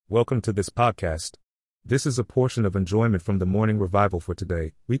Welcome to this podcast. This is a portion of enjoyment from the morning revival for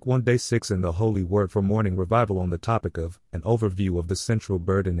today, week 1, day 6 in the Holy Word for morning revival on the topic of an overview of the central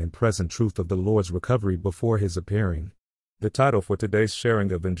burden and present truth of the Lord's recovery before His appearing. The title for today's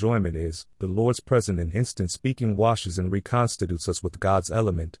sharing of enjoyment is, The Lord's Present and Instant Speaking Washes and Reconstitutes Us with God's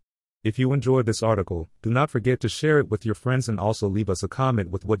Element. If you enjoyed this article, do not forget to share it with your friends and also leave us a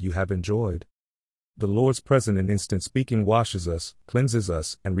comment with what you have enjoyed. The Lord's present and instant speaking washes us, cleanses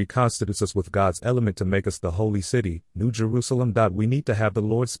us, and reconstitutes us with God's element to make us the holy city, New Jerusalem. We need to have the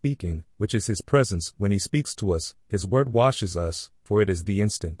Lord speaking, which is His presence. When He speaks to us, His word washes us, for it is the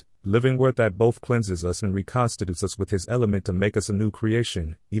instant, living word that both cleanses us and reconstitutes us with His element to make us a new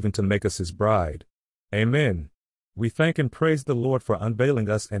creation, even to make us His bride. Amen. We thank and praise the Lord for unveiling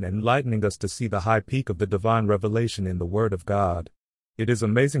us and enlightening us to see the high peak of the divine revelation in the Word of God. It is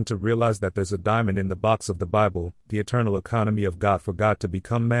amazing to realize that there's a diamond in the box of the Bible, the eternal economy of God for God to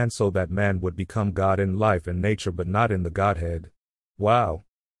become man so that man would become God in life and nature but not in the Godhead. Wow!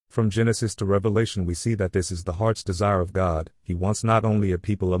 From Genesis to Revelation we see that this is the heart's desire of God. He wants not only a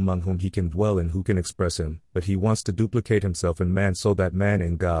people among whom He can dwell and who can express Him, but He wants to duplicate Himself in man so that man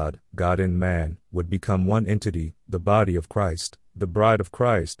in God, God in man, would become one entity, the body of Christ, the bride of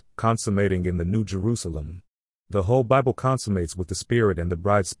Christ, consummating in the New Jerusalem. The whole Bible consummates with the Spirit and the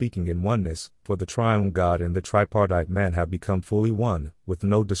bride speaking in oneness, for the triune God and the tripartite man have become fully one, with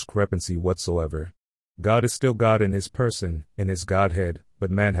no discrepancy whatsoever. God is still God in His person, in His Godhead, but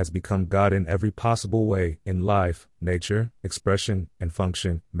man has become God in every possible way, in life, nature, expression, and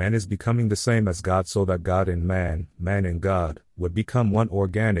function. Man is becoming the same as God so that God in man, man in God, would become one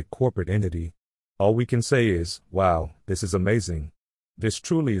organic corporate entity. All we can say is, wow, this is amazing. This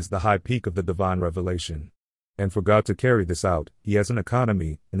truly is the high peak of the divine revelation. And for God to carry this out, He has an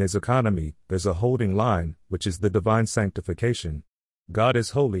economy. In His economy, there's a holding line, which is the divine sanctification. God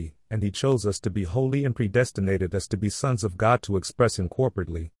is holy, and He chose us to be holy and predestinated us to be sons of God to express Him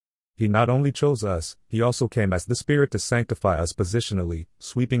corporately. He not only chose us, He also came as the Spirit to sanctify us positionally,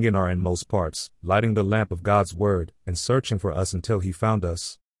 sweeping in our inmost parts, lighting the lamp of God's Word, and searching for us until He found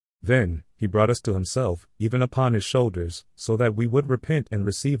us. Then, He brought us to Himself, even upon His shoulders, so that we would repent and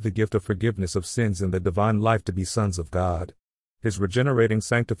receive the gift of forgiveness of sins and the divine life to be sons of God. His regenerating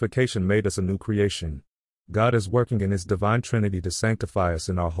sanctification made us a new creation. God is working in His divine Trinity to sanctify us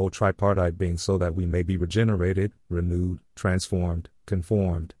in our whole tripartite being so that we may be regenerated, renewed, transformed,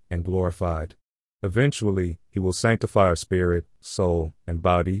 conformed, and glorified. Eventually, He will sanctify our spirit, soul, and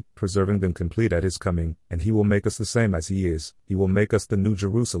body, preserving them complete at His coming, and He will make us the same as He is. He will make us the New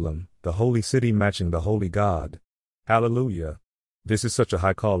Jerusalem, the holy city matching the holy God. Hallelujah! This is such a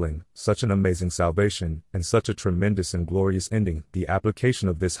high calling, such an amazing salvation, and such a tremendous and glorious ending. The application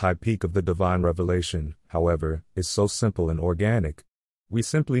of this high peak of the divine revelation, however, is so simple and organic. We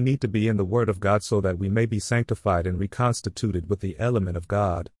simply need to be in the Word of God so that we may be sanctified and reconstituted with the element of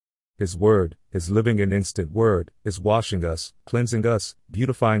God. His Word, His living and instant Word, is washing us, cleansing us,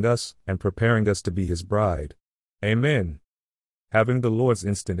 beautifying us, and preparing us to be His bride. Amen. Having the Lord's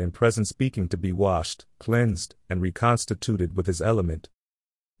instant and present speaking to be washed, cleansed, and reconstituted with His element.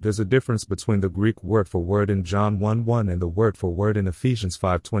 There's a difference between the Greek word for word in John 1:1 and the word for word in Ephesians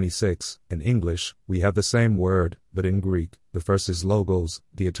 5:26. In English, we have the same word, but in Greek, the first is logos,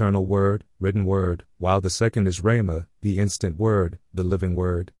 the eternal word, written word, while the second is rhema, the instant word, the living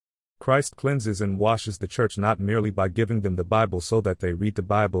word. Christ cleanses and washes the church not merely by giving them the Bible so that they read the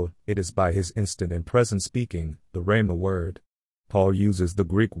Bible, it is by His instant and present speaking, the rhema word. Paul uses the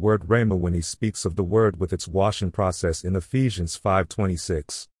Greek word rhema when he speaks of the word with its washing process in Ephesians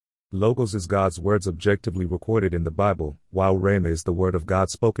 5:26. Logos is God's words objectively recorded in the Bible, while rhema is the word of God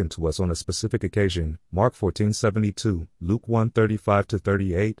spoken to us on a specific occasion, Mark 14:72, Luke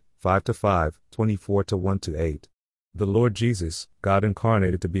 1:35-38, 5-5, 24:1-8. The Lord Jesus, God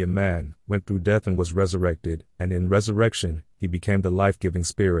incarnated to be a man, went through death and was resurrected, and in resurrection, He became the life-giving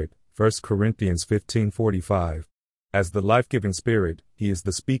Spirit, 1 Corinthians 15:45. As the life-giving Spirit, He is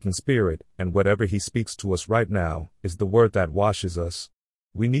the speaking Spirit, and whatever He speaks to us right now, is the word that washes us.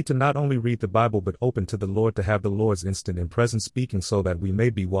 We need to not only read the Bible but open to the Lord to have the Lord's instant and present speaking so that we may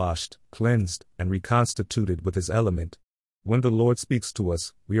be washed, cleansed, and reconstituted with His element. When the Lord speaks to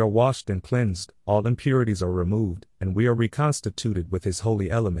us, we are washed and cleansed, all impurities are removed, and we are reconstituted with His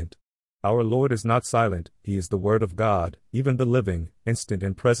holy element. Our Lord is not silent, He is the Word of God, even the living, instant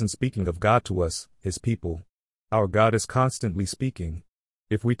and present speaking of God to us, His people. Our God is constantly speaking.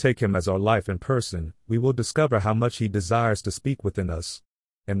 If we take Him as our life and person, we will discover how much He desires to speak within us.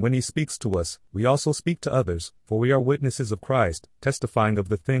 And when He speaks to us, we also speak to others, for we are witnesses of Christ, testifying of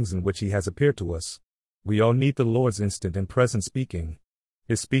the things in which He has appeared to us. We all need the Lord's instant and present speaking.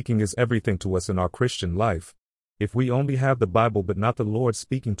 His speaking is everything to us in our Christian life. If we only have the Bible but not the Lord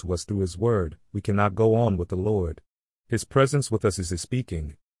speaking to us through His Word, we cannot go on with the Lord. His presence with us is His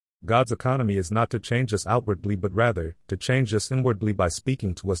speaking. God's economy is not to change us outwardly but rather to change us inwardly by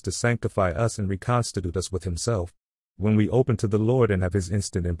speaking to us to sanctify us and reconstitute us with Himself. When we open to the Lord and have His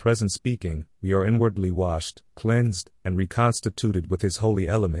instant and present speaking, we are inwardly washed, cleansed, and reconstituted with His holy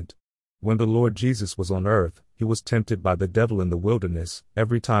element. When the Lord Jesus was on earth, He was tempted by the devil in the wilderness.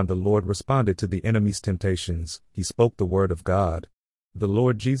 Every time the Lord responded to the enemy's temptations, He spoke the word of God. The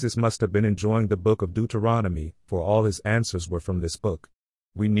Lord Jesus must have been enjoying the book of Deuteronomy, for all His answers were from this book.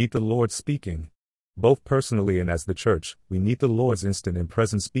 We need the Lord speaking. Both personally and as the church, we need the Lord's instant and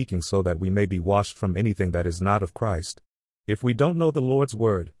present speaking so that we may be washed from anything that is not of Christ. If we don't know the Lord's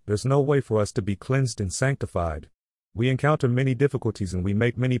word, there's no way for us to be cleansed and sanctified. We encounter many difficulties and we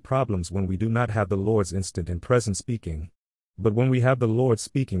make many problems when we do not have the Lord's instant and present speaking. But when we have the Lord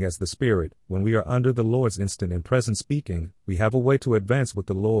speaking as the Spirit, when we are under the Lord's instant and present speaking, we have a way to advance with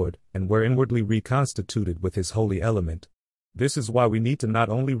the Lord, and we're inwardly reconstituted with His holy element. This is why we need to not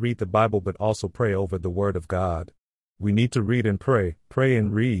only read the Bible but also pray over the Word of God. We need to read and pray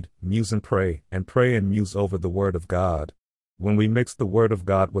and read, muse and pray and muse over the Word of God. When we mix the Word of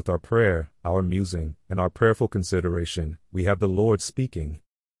God with our prayer, our musing, and our prayerful consideration, we have the Lord speaking.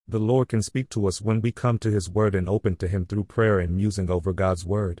 The Lord can speak to us when we come to His Word and open to Him through prayer and musing over God's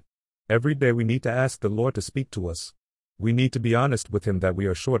Word. Every day we need to ask the Lord to speak to us. We need to be honest with Him that we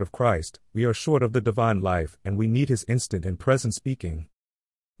are short of Christ, we are short of the divine life, and we need His instant and present speaking.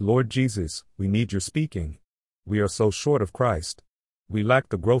 Lord Jesus, we need Your speaking. We are so short of Christ. We lack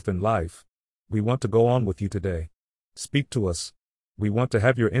the growth in life. We want to go on with You today. Speak to us. We want to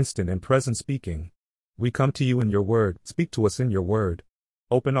have Your instant and present speaking. We come to You in Your Word. Speak to us in Your Word.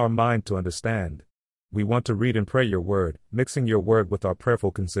 Open our mind to understand. We want to read and pray Your Word, mixing Your Word with our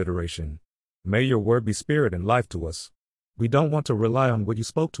prayerful consideration. May Your Word be spirit and life to us. We don't want to rely on what You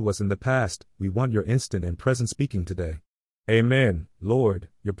spoke to us in the past. We want Your instant and present speaking today. Amen. Lord,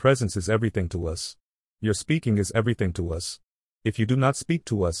 Your presence is everything to us. Your speaking is everything to us. If You do not speak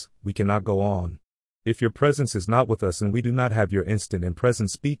to us, we cannot go on. If Your presence is not with us and we do not have Your instant and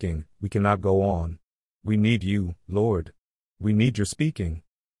present speaking, we cannot go on. We need You, Lord. We need Your speaking.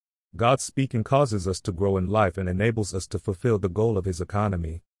 God's speaking causes us to grow in life and enables us to fulfill the goal of His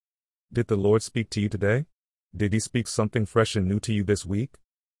economy. Did the Lord speak to you today? Did He speak something fresh and new to you this week?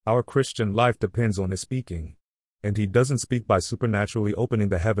 Our Christian life depends on His speaking. And He doesn't speak by supernaturally opening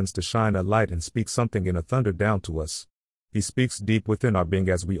the heavens to shine a light and speak something in a thunder down to us. He speaks deep within our being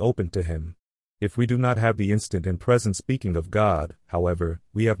as we open to Him. If we do not have the instant and present speaking of God, however,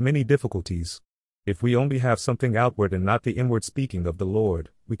 we have many difficulties. If we only have something outward and not the inward speaking of the Lord,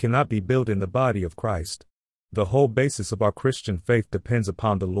 we cannot be built in the body of Christ. The whole basis of our Christian faith depends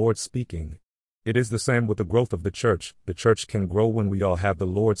upon the Lord speaking. It is the same with the growth of the church. The church can grow when we all have the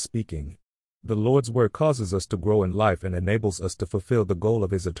Lord speaking. The Lord's word causes us to grow in life and enables us to fulfill the goal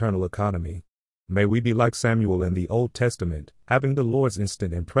of His eternal economy. May we be like Samuel in the Old Testament, having the Lord's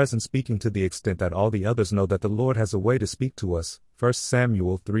instant and present speaking to the extent that all the others know that the Lord has a way to speak to us. 1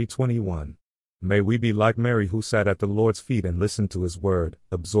 Samuel 3:21. May we be like Mary who sat at the Lord's feet and listened to His word,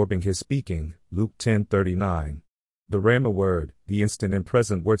 absorbing His speaking. Luke 10:39. The Rhema word, the instant and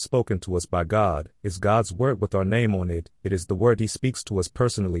present word spoken to us by God, is God's word with our name on it. It is the word He speaks to us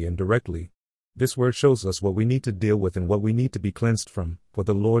personally and directly. This word shows us what we need to deal with and what we need to be cleansed from, for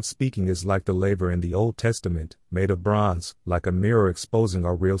the Lord speaking is like the laver in the Old Testament, made of bronze, like a mirror exposing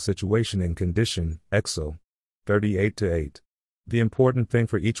our real situation and condition. Exo 38:8. The important thing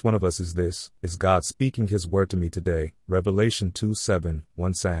for each one of us is this: is God speaking His word to me today? Revelation 2:7,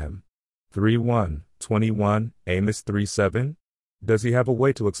 1 Sam 3:1, 21, Amos 3:7. Does He have a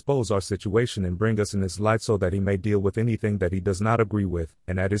way to expose our situation and bring us in His light so that He may deal with anything that He does not agree with,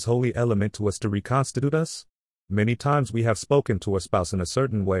 and add His holy element to us to reconstitute us? Many times we have spoken to our spouse in a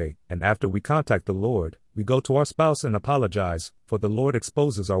certain way, and after we contact the Lord, we go to our spouse and apologize, for the Lord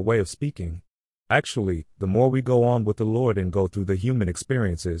exposes our way of speaking. Actually, the more we go on with the Lord and go through the human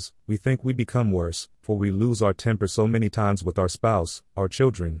experiences, we think we become worse, for we lose our temper so many times with our spouse, our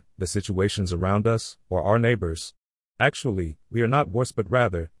children, the situations around us, or our neighbors. Actually, we are not worse but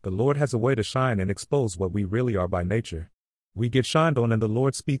rather, the Lord has a way to shine and expose what we really are by nature. We get shined on and the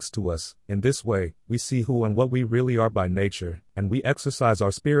Lord speaks to us. In this way, we see who and what we really are by nature, and we exercise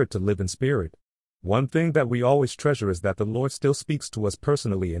our spirit to live in spirit. One thing that we always treasure is that the Lord still speaks to us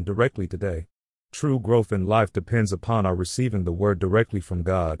personally and directly today. True growth in life depends upon our receiving the word directly from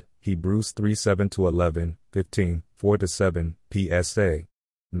God. Hebrews 3:7-11, 15, 4-7, PSA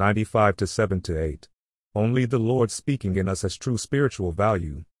 95:7-8. Only the Lord speaking in us has true spiritual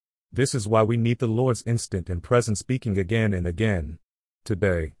value. This is why we need the Lord's instant and present speaking again and again.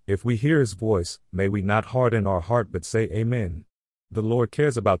 Today, if we hear His voice, may we not harden our heart but say Amen. The Lord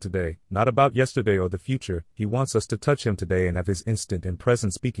cares about today, not about yesterday or the future. He wants us to touch Him today and have His instant and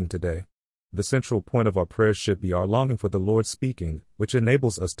present speaking today. The central point of our prayers should be our longing for the Lord's speaking, which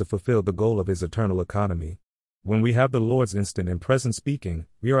enables us to fulfill the goal of His eternal economy. When we have the Lord's instant and present speaking,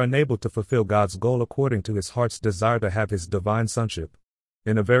 we are enabled to fulfill God's goal according to His heart's desire to have His divine sonship.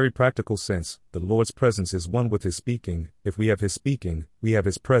 In a very practical sense, the Lord's presence is one with His speaking. If we have His speaking, we have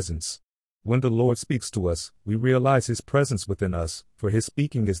His presence. When the Lord speaks to us, we realize His presence within us, for His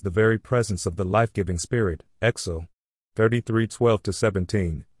speaking is the very presence of the life-giving Spirit. Exo.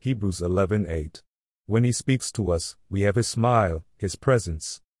 33:12-17, Hebrews 11:8. When He speaks to us, we have His smile, His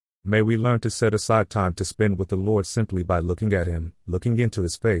presence. May we learn to set aside time to spend with the Lord simply by looking at Him, looking into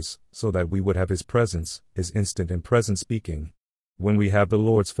His face, so that we would have His presence, His instant and present speaking. When we have the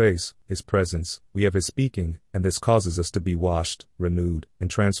Lord's face, His presence, we have His speaking, and this causes us to be washed, renewed, and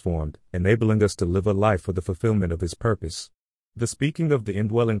transformed, enabling us to live a life for the fulfillment of His purpose. The speaking of the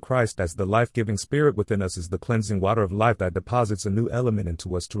indwelling Christ as the life-giving Spirit within us is the cleansing water of life that deposits a new element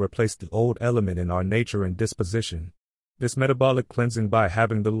into us to replace the old element in our nature and disposition. This metabolic cleansing by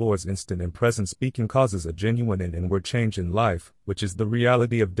having the Lord's instant and present speaking causes a genuine and inward change in life, which is the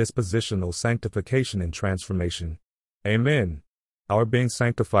reality of dispositional sanctification and transformation. Amen. Our being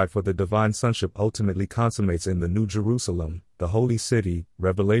sanctified for the divine sonship ultimately consummates in the New Jerusalem, the holy city,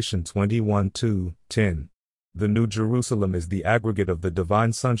 Revelation 21:2-10. The New Jerusalem is the aggregate of the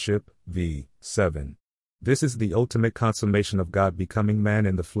divine sonship, v. 7. This is the ultimate consummation of God becoming man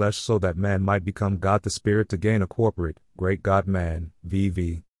in the flesh so that man might become God the Spirit to gain a corporate, great God-man,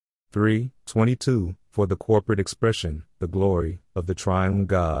 v. 3:22, for the corporate expression, the glory, of the triune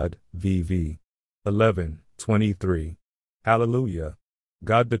God, v. 11:23. Hallelujah.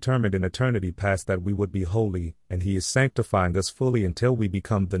 God determined in eternity past that we would be holy, and He is sanctifying us fully until we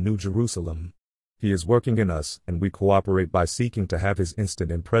become the New Jerusalem. He is working in us, and we cooperate by seeking to have His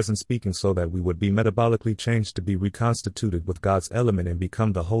instant and present speaking so that we would be metabolically changed to be reconstituted with God's element and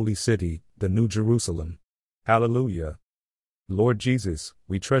become the holy city, the New Jerusalem. Hallelujah. Lord Jesus,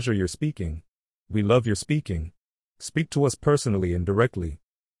 we treasure Your speaking. We love Your speaking. Speak to us personally and directly.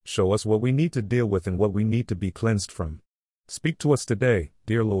 Show us what we need to deal with and what we need to be cleansed from. Speak to us today,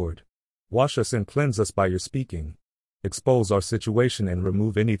 dear Lord. Wash us and cleanse us by Your speaking. Expose our situation and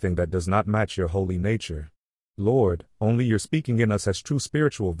remove anything that does not match Your holy nature. Lord, only Your speaking in us has true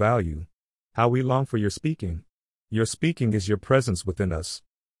spiritual value. How we long for Your speaking. Your speaking is Your presence within us.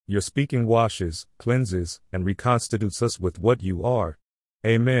 Your speaking washes, cleanses, and reconstitutes us with what You are.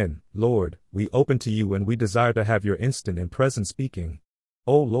 Amen, Lord, we open to You and we desire to have Your instant and present speaking.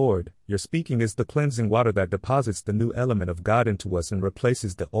 O Lord, Your speaking is the cleansing water that deposits the new element of God into us and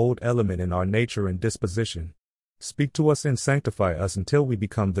replaces the old element in our nature and disposition. Speak to us and sanctify us until we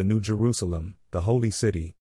become the New Jerusalem, the holy city.